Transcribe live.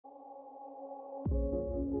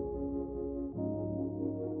Hi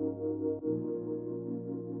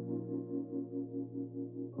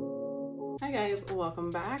guys,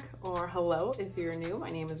 welcome back, or hello if you're new. My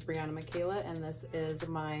name is Brianna Michaela and this is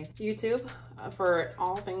my YouTube for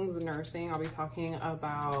all things nursing. I'll be talking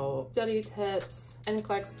about study tips,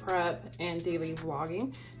 NCLEX prep, and daily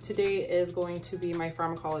vlogging. Today is going to be my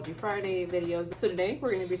Pharmacology Friday videos. So today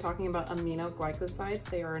we're going to be talking about aminoglycosides.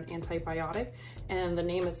 They are an antibiotic, and the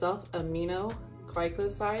name itself,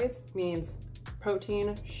 aminoglycosides, means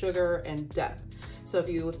protein, sugar, and death. So if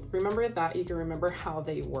you remember that, you can remember how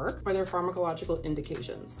they work or their pharmacological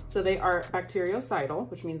indications. So they are bactericidal,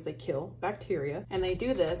 which means they kill bacteria. And they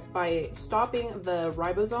do this by stopping the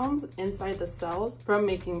ribosomes inside the cells from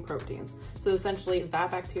making proteins. So essentially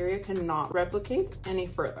that bacteria cannot replicate any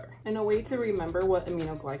further. And a way to remember what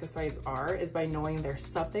aminoglycosides are is by knowing their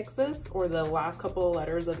suffixes, or the last couple of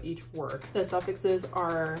letters of each word. The suffixes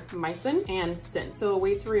are mycin and sin. So a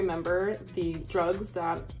way to remember the drugs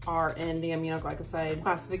that are in the aminoglycoside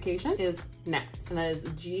classification is NATS, and that is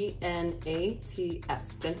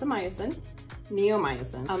G-N-A-T-S. Gentamicin,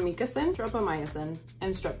 neomycin, amikacin, tropamycin,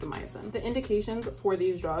 and streptomycin. The indications for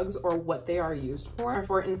these drugs, or what they are used for, are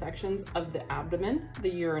for infections of the abdomen, the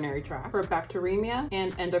urinary tract, for bacteremia,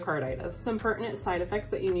 and endocarditis. Some pertinent side effects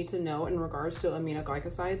that you need to know in regards to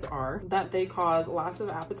aminoglycosides are that they cause loss of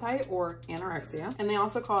appetite or anorexia, and they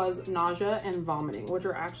also cause nausea and vomiting, which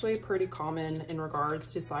are actually pretty common in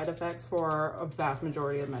regards to side effects for a vast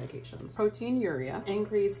majority of medications. Proteinuria,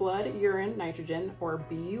 increased blood urine nitrogen, or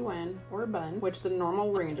BUN or BUN, which the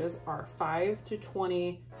normal ranges are 5 to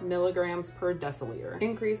 20 milligrams per deciliter.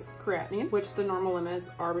 Increased creatinine, which the normal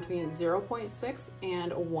limits are between 0.6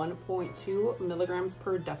 and 1.2 milligrams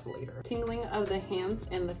per deciliter. Tingling of the hands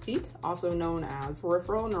and the feet, also known as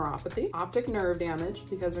peripheral neuropathy. Optic nerve damage,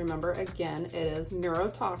 because remember, again, it is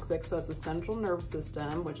neurotoxic, so it's the central nervous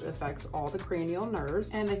system, which affects all the cranial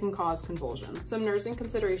nerves, and they can cause convulsion. Some nursing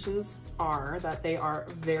considerations are that they are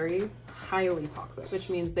very highly toxic, which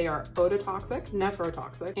means they are ototoxic,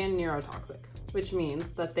 nephrotoxic, and neurotoxic, which means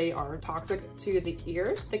that they are toxic to the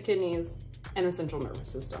ears, the kidneys, and the central nervous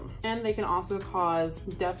system. And they can also cause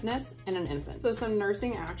deafness in an infant. So some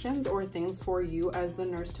nursing actions or things for you as the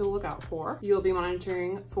nurse to look out for. You'll be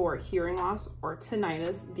monitoring for hearing loss or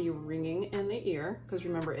tinnitus, the ringing in the ear, because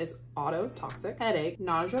remember it's ototoxic, headache,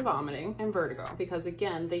 nausea, vomiting, and vertigo, because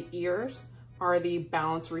again, the ears are the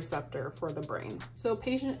balance receptor for the brain. So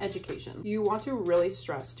patient education. You want to really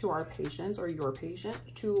stress to our patients, or your patient,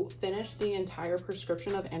 to finish the entire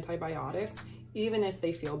prescription of antibiotics even if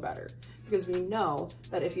they feel better. Because we know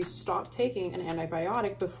that if you stop taking an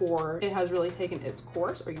antibiotic before it has really taken its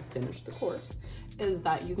course, or you finish the course, is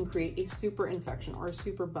that you can create a super infection or a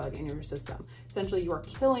super bug in your system. Essentially, you are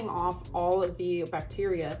killing off all of the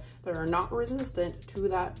bacteria that are not resistant to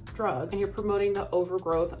that drug, and you're promoting the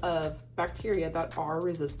overgrowth of bacteria that are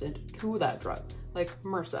resistant to that drug, like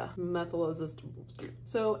MRSA, methyl-resistant.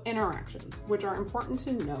 So interactions, which are important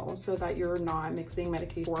to know so that you're not mixing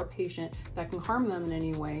medication for a patient that can harm them in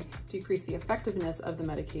any way, decrease the effectiveness of the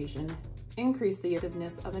medication, increase the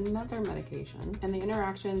effectiveness of another medication. And the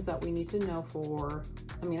interactions that we need to know for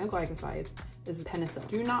aminoglycosides is penicillin.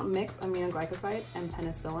 Do not mix aminoglycosides and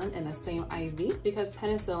penicillin in the same IV, because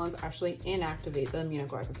penicillins actually inactivate the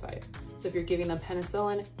aminoglycoside. So if you're giving them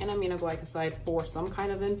penicillin and aminoglycoside for some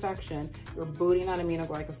kind of infection, you're booting that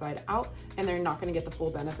aminoglycoside out, and they're not going to get the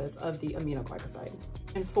full benefits of the aminoglycoside.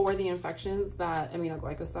 And for the infections that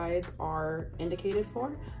aminoglycosides are indicated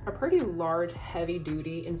for, are pretty large,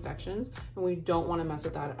 heavy-duty infections, and we don't want to mess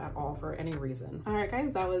with that at all for any reason. All right,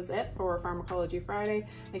 guys, that was it for Pharmacology Friday.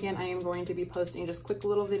 Again, I am going to be posting just quick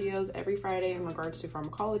little videos every Friday in regards to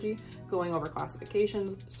pharmacology, going over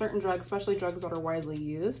classifications, certain drugs, especially drugs that are widely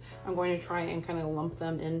used. I'm going to try and kind of lump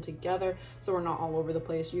them in together so we're not all over the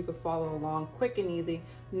place. You could follow along quick and easy,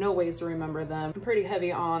 no ways to remember them. I'm pretty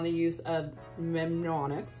heavy on the use of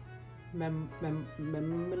mnemonics.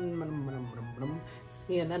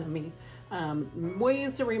 See an enemy.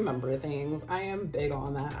 Ways to remember things. I am big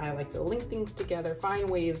on that. I like to link things together, find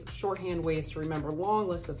ways, shorthand ways to remember long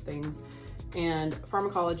lists of things. And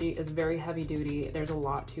pharmacology is very heavy duty. There's a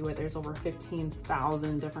lot to it. There's over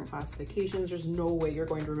 15,000 different classifications. There's no way you're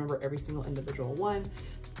going to remember every single individual one.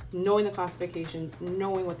 Knowing the classifications,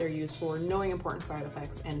 knowing what they're used for, knowing important side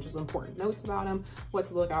effects, and just important notes about them, what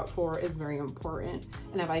to look out for is very important.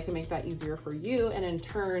 And if I can make that easier for you, and in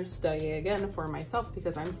turn study again for myself,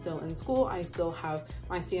 because I'm still in school, I still have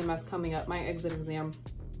my CMS coming up, my exit exam,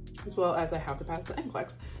 as well as I have to pass the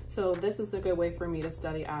NCLEX. So this is a good way for me to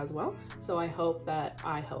study as well. So I hope that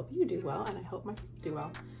I help you do well, and I hope myself do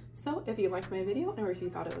well. So if you liked my video, or if you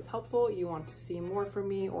thought it was helpful, you want to see more from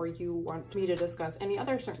me, or you want me to discuss any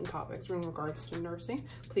other certain topics in regards to nursing,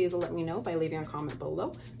 please let me know by leaving a comment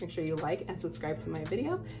below. Make sure you like and subscribe to my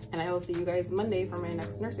video, and I will see you guys Monday for my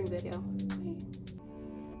next nursing video.